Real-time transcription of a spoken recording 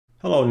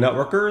Hello,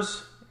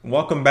 networkers.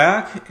 Welcome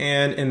back.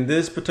 And in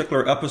this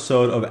particular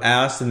episode of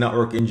Ask the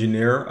Network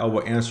Engineer, I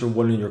will answer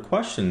one of your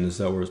questions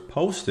that was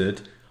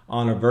posted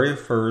on our very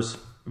first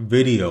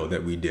video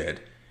that we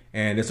did.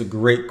 And it's a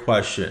great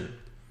question.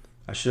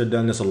 I should have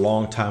done this a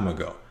long time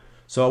ago.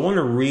 So I want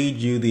to read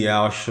you the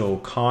actual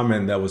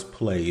comment that was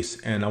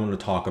placed, and I want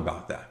to talk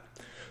about that.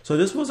 So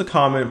this was a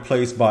comment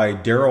placed by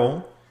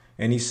Daryl,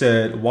 and he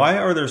said, "Why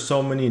are there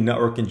so many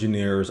network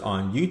engineers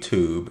on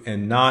YouTube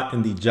and not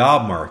in the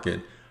job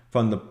market?"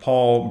 From the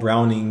Paul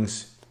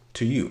Brownings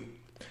to you.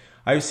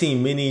 I've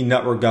seen many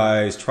network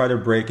guys try to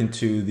break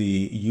into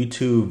the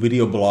YouTube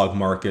video blog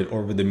market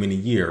over the many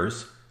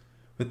years.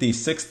 With the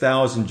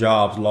 6,000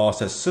 jobs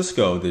lost at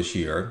Cisco this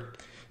year,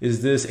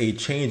 is this a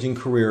changing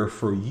career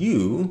for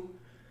you,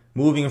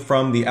 moving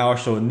from the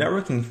actual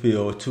networking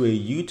field to a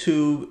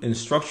YouTube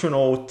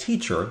instructional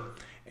teacher?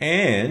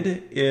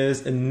 And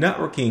is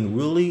networking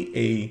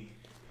really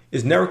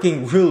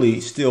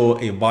still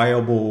a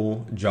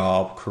viable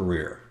job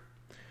career?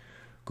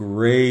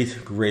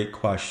 Great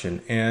question.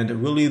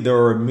 And really there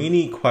are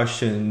many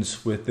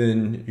questions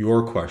within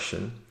your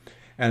question,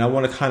 and I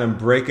want to kind of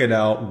break it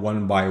out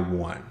one by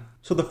one.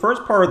 So the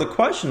first part of the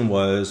question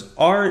was,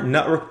 are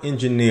network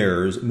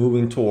engineers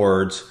moving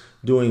towards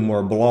doing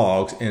more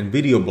blogs and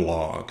video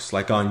blogs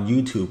like on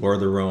YouTube or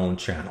their own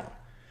channel?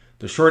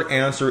 The short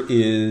answer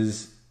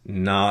is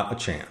not a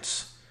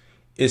chance.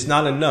 It's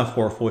not enough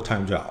for a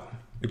full-time job.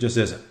 It just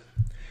isn't.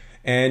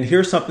 And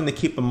here's something to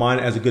keep in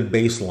mind as a good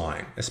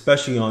baseline,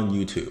 especially on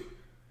YouTube.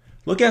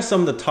 Look at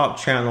some of the top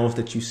channels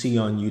that you see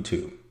on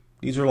YouTube.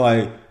 These are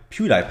like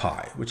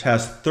PewDiePie, which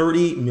has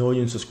 30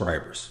 million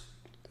subscribers.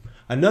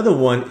 Another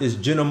one is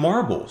Jenna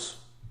Marbles.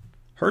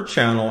 Her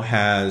channel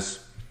has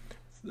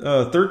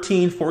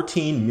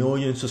 14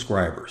 million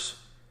subscribers.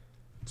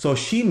 So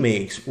she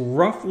makes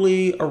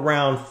roughly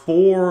around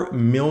 4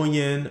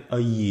 million a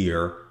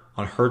year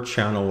on her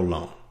channel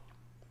alone.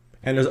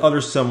 And there's other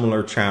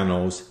similar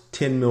channels,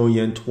 10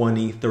 million,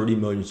 20, 30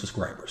 million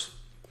subscribers.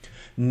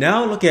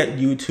 Now look at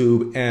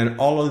YouTube and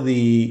all of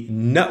the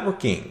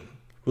networking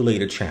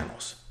related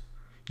channels.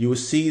 You will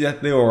see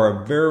that there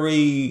are a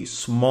very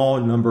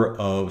small number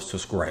of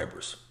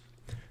subscribers.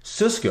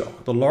 Cisco,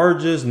 the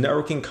largest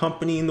networking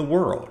company in the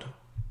world,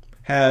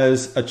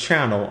 has a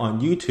channel on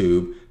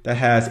YouTube that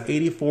has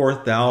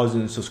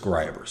 84,000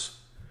 subscribers.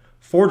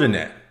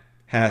 Fortinet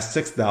has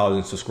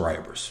 6,000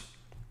 subscribers.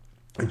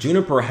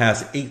 Juniper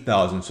has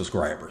 8,000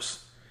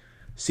 subscribers.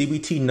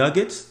 CBT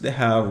Nuggets, they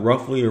have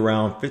roughly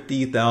around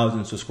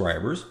 50,000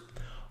 subscribers.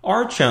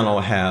 Our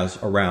channel has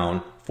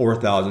around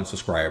 4,000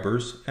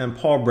 subscribers. And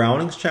Paul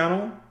Browning's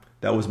channel,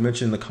 that was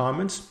mentioned in the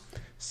comments,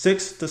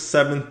 6,000 to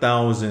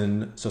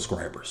 7,000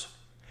 subscribers.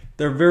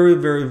 They're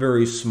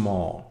very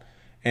small.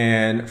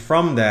 And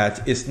from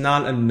that, it's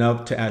not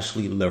enough to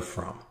actually live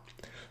from.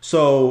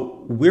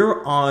 So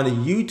we're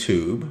on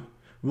YouTube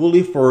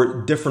really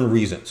for different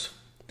reasons.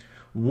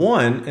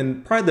 One,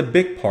 and probably the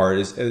big part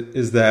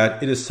is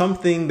that it is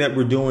something that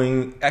we're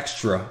doing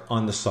extra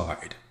on the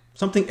side,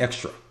 something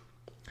extra.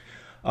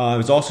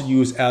 It's also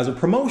used as a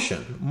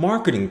promotion,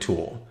 marketing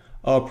tool,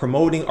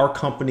 promoting our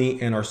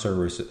company and our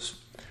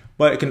services.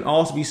 But it can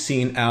also be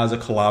seen as a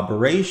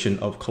collaboration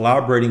of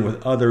collaborating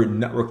with other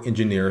network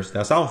engineers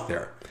that's out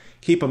there.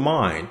 Keep in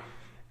mind,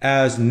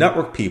 as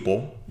network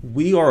people,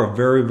 we are a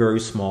very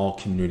small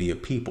community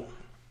of people,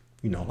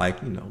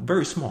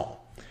 very small.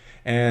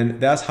 And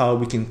that's how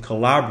we can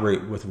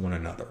collaborate with one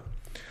another.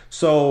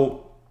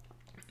 So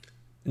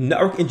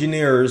network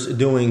engineers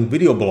doing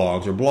video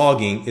blogs or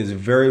blogging is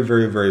very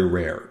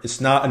rare.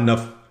 It's not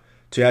enough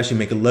to actually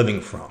make a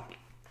living from.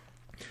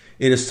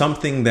 It is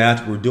something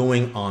that we're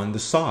doing on the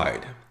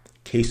side.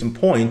 Case in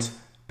point,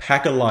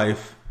 Packet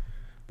Life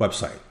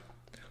website.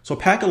 So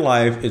Packet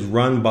Life is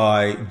run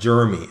by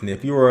Jeremy. And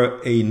if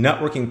you're a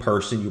networking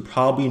person, you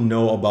probably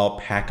know about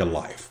Packet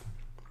Life.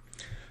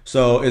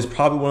 So it's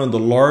probably one of the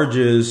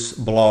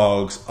largest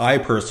blogs I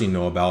personally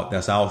know about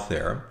that's out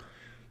there.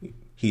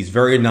 He's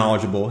very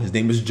knowledgeable. His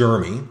name is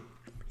Jeremy.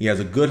 He has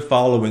a good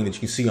following that you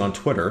can see on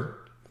Twitter.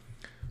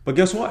 But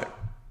guess what?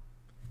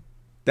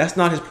 That's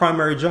not his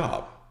primary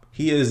job.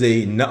 He is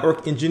a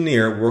network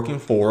engineer working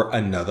for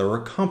another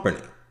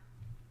company.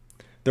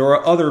 There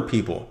are other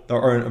people that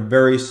are in a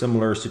very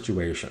similar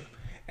situation.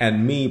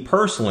 And me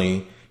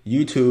personally,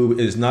 YouTube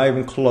is not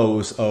even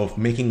close of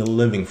making a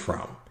living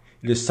from.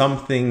 It is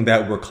something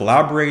that we're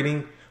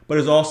collaborating, but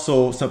it's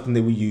also something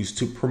that we use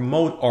to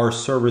promote our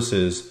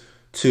services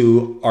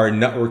to our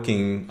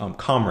networking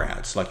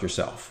comrades like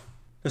yourself.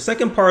 The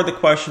second part of the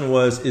question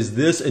was, is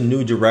this a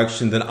new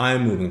direction that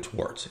I'm moving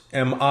towards?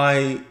 Am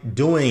I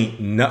doing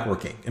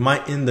networking? Am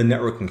I in the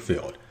networking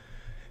field?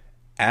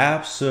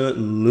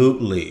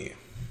 Absolutely.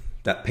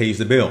 That pays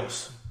the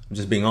bills. I'm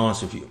just being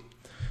honest with you.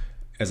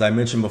 As I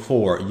mentioned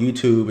before,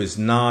 YouTube is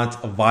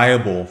not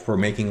viable for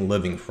making a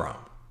living from.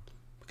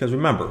 Because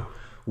remember,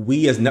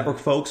 we as network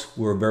folks,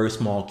 we're a very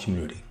small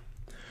community.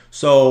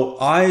 So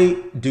I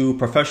do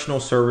professional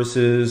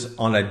services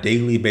on a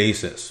daily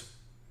basis.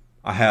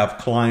 I have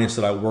clients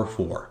that I work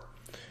for.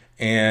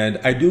 And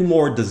I do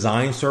more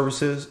design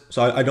services.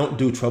 So I don't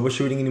do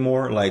troubleshooting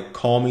anymore. Like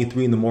call me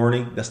 3 in the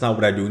morning. That's not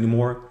what I do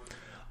anymore.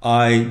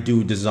 I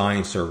do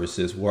design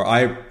services where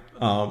I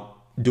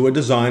do a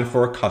design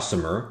for a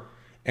customer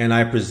and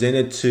I present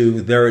it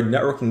to their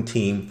networking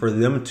team for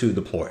them to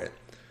deploy it.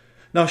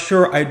 Now,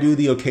 sure, I do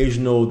the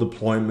occasional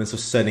deployments of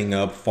setting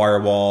up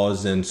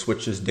firewalls and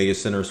switches, data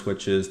center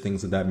switches,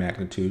 things of that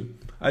magnitude.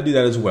 I do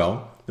that as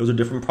well. Those are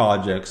different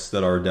projects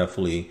that are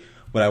definitely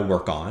what I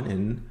work on.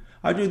 And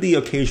I do the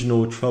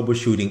occasional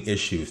troubleshooting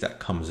issues that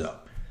comes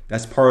up.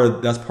 That's part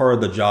of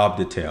the job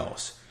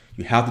details.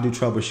 You have to do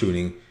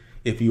troubleshooting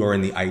if you are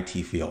in the IT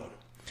field.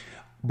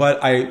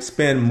 But I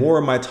spend more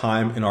of my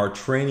time in our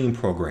training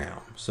program.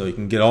 So you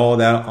can get all of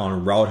that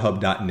on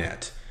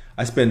routehub.net.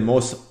 I spend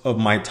most of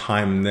my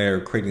time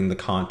there creating the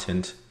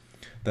content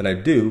that I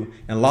do.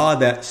 And a lot of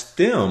that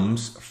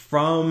stems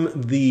from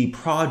the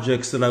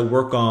projects that I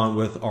work on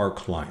with our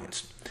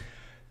clients.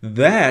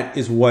 That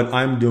is what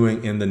I'm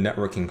doing in the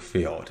networking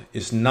field.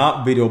 It's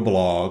not video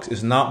blogs.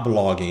 It's not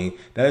blogging.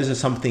 That is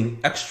just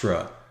something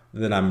extra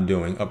that I'm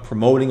doing of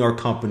promoting our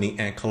company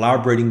and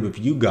collaborating with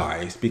you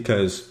guys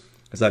because,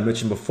 as I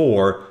mentioned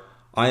before,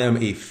 I am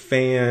a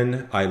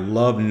fan. I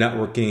love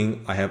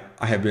networking. I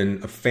have been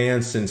a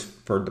fan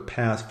for the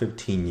past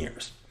 15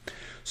 years.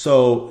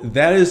 So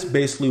that is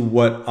basically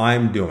what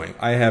I'm doing.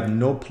 I have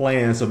no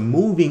plans of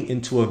moving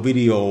into a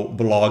video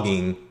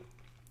blogging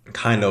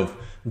kind of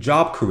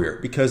job career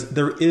because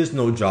there is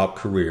no job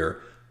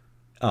career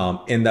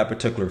in that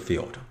particular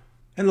field.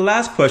 And the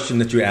last question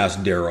that you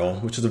asked,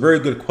 Daryl, which is a very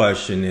good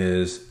question,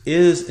 is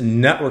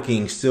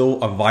networking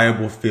still a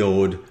viable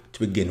field to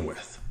begin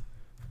with?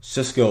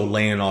 Cisco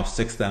laying off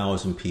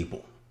 6,000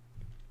 people.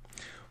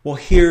 Well,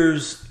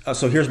 here's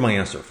my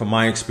answer from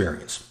my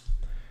experience.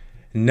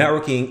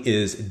 Networking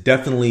is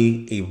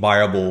definitely a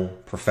viable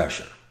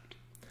profession,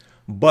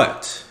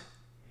 but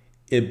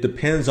it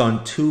depends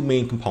on 2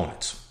 main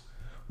components.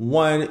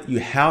 One, you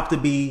have to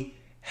be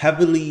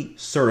heavily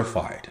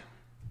certified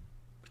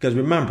because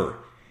remember,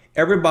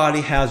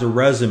 everybody has a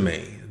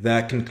resume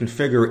that can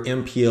configure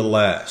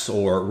MPLS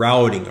or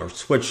routing or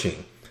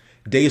switching,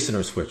 data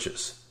center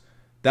switches.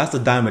 That's a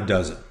dime a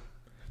dozen.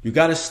 You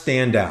got to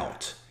stand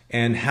out,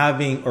 and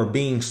having or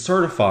being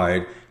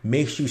certified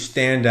makes you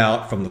stand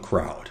out from the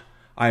crowd.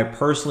 I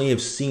personally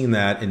have seen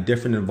that in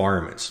different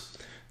environments.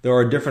 There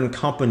are different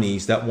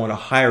companies that want to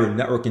hire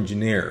network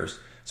engineers.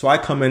 So I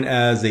come in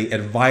as an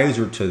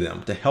advisor to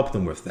them to help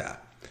them with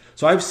that.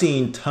 So I've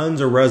seen tons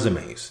of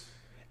resumes.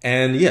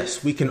 And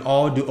yes, we can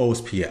all do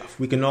OSPF.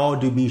 We can all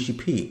do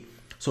BGP.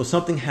 So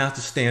something has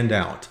to stand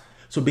out.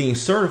 So being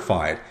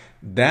certified,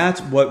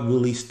 that's what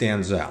really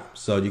stands out.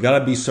 So you got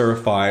to be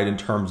certified in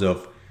terms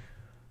of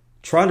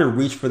try to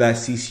reach for that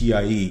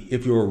CCIE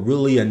if you're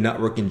really a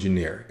network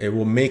engineer. It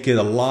will make it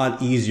a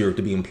lot easier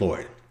to be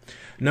employed.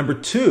 Number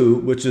 2,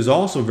 which is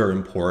also very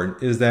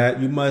important, is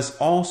that you must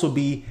also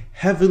be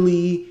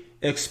heavily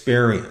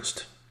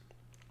experienced.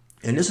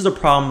 And this is a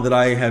problem that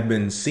I have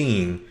been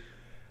seeing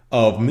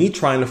of me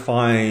trying to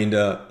find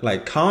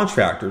like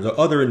contractors or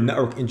other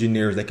network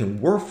engineers that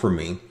can work for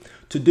me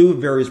to do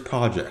various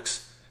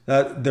projects.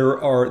 That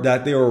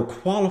they are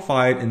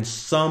qualified in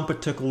some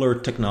particular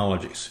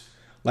technologies.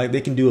 Like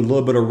they can do a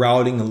little bit of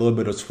routing, a little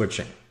bit of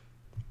switching.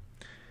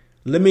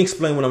 Let me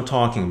explain what I'm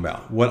talking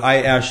about, what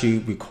I actually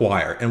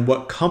require and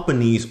what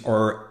companies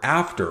are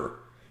after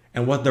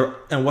and what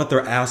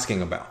they're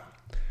asking about.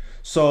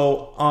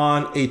 So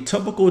on a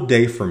typical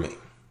day for me,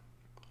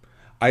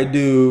 I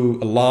do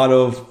a lot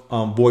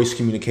of voice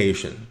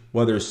communication,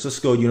 whether it's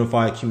Cisco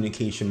Unified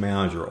Communication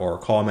Manager or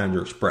Call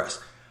Manager Express.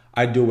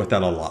 I deal with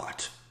that a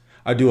lot.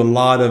 I do a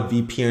lot of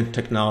VPN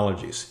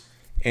technologies,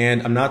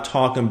 and I'm not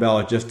talking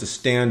about just the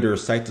standard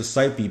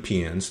site-to-site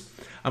VPNs.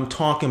 I'm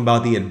talking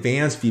about the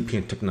advanced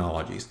VPN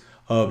technologies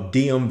of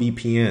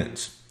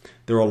DMVPNs.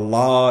 There are a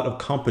lot of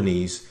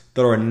companies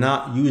that are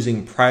not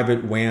using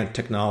private WAN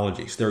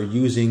technologies. They're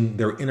using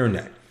their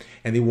internet,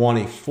 and they want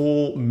a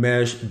full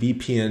mesh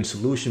VPN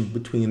solution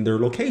between their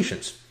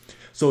locations.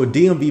 So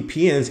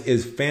DMVPNs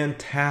is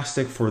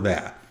fantastic for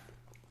that.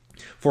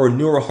 For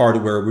newer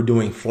hardware, we're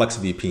doing Flex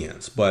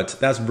VPNs, but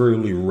that's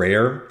really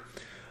rare.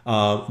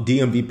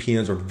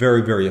 DMVPNs are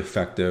very, very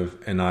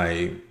effective, and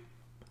I'm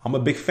a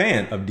big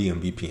fan of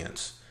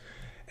DMVPNs.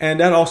 And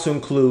that also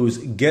includes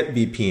Get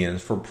VPNs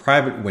for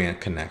private WAN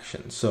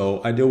connections.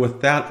 So I deal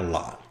with that a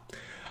lot.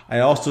 I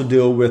also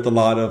deal with a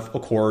lot of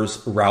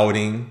course,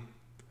 routing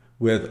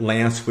with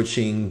LAN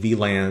switching,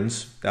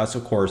 VLANs. That's,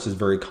 of course, is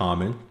very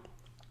common.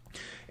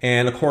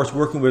 And of course,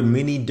 working with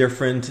many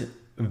different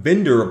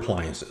vendor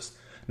appliances.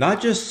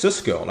 Not just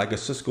Cisco, like a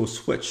Cisco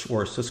switch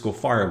or a Cisco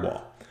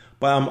firewall,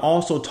 but I'm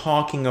also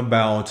talking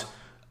about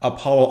a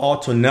Palo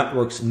Alto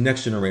Networks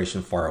next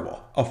generation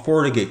firewall, a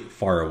FortiGate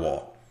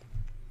firewall.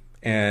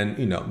 And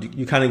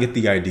you kind of get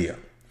the idea.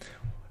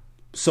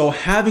 So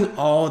having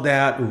all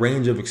that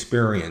range of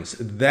experience,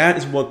 that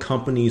is what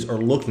companies are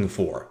looking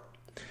for.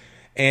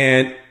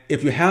 And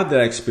if you have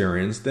that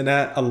experience, then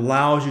that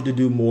allows you to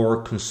do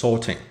more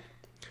consulting.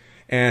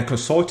 And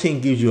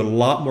consulting gives you a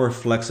lot more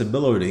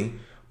flexibility,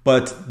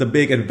 But the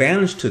big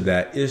advantage to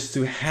that is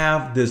to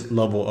have this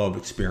level of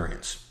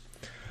experience.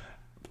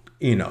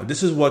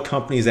 This is what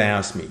companies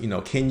ask me,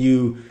 can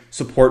you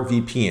support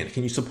VPN?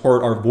 Can you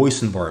support our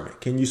voice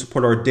environment? Can you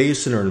support our data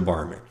center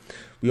environment?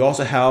 We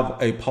also have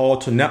a Palo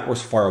Alto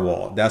Networks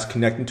firewall that's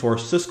connecting to our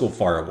Cisco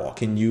firewall.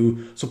 Can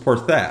you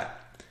support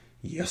that?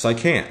 Yes, I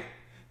can.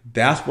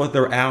 That's what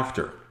they're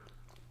after.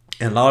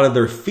 And a lot of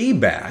their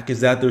feedback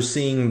is that they're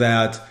seeing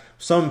that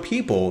some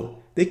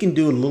people, they can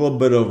do a little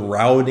bit of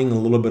routing, a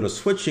little bit of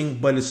switching,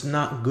 but it's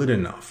not good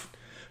enough.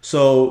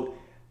 So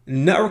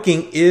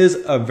networking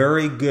is a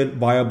very good,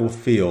 viable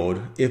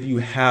field if you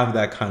have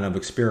that kind of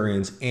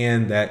experience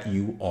and that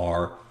you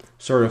are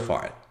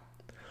certified.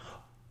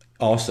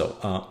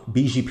 Also,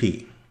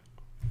 BGP.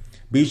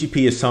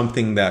 BGP is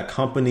something that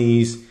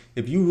companies,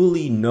 if you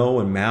really know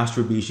and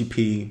master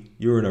BGP,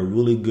 you're in a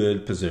really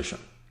good position.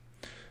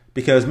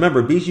 Because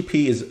remember,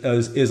 BGP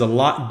is a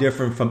lot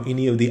different from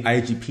any of the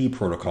IGP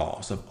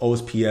protocols of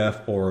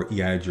OSPF or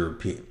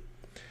EIGRP.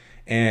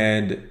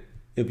 And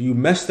if you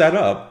mess that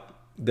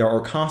up, there are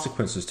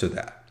consequences to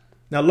that.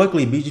 Now,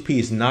 luckily, BGP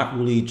is not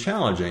really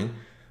challenging,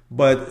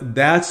 but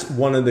that's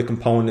one of the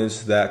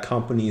components that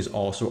companies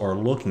also are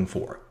looking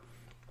for.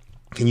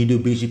 Can you do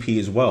BGP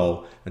as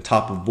well on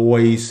top of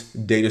voice,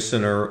 data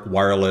center,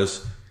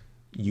 wireless,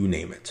 you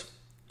name it.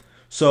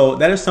 So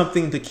that is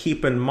something to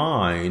keep in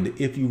mind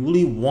if you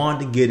really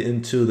want to get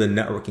into the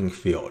networking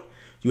field.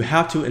 You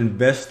have to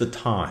invest the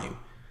time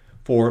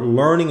for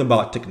learning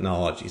about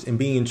technologies and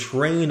being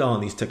trained on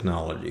these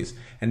technologies.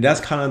 And that's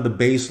kind of the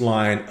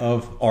baseline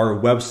of our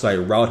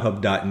website,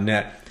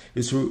 routehub.net,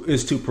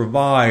 is to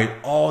provide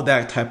all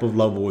that type of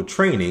level of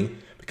training,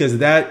 because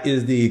that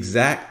is the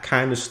exact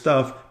kind of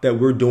stuff that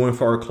we're doing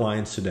for our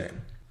clients today.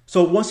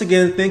 So once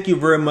again, thank you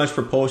very much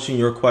for posting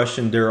your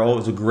question, Daryl. It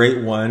was a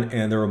great one,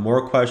 and there are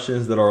more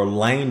questions that are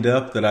lined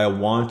up that I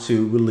want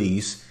to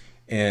release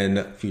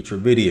in future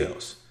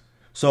videos.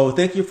 So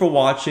thank you for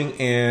watching,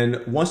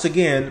 and once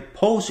again,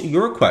 post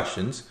your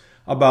questions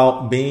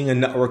about being a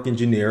network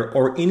engineer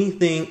or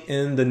anything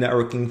in the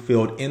networking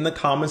field in the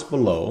comments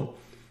below,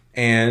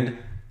 and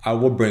I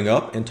will bring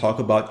up and talk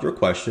about your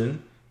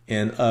question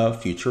in a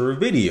future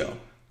video.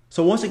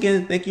 So once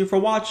again, thank you for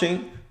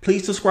watching.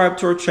 Please subscribe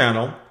to our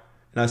channel,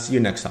 and I'll see you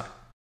next time.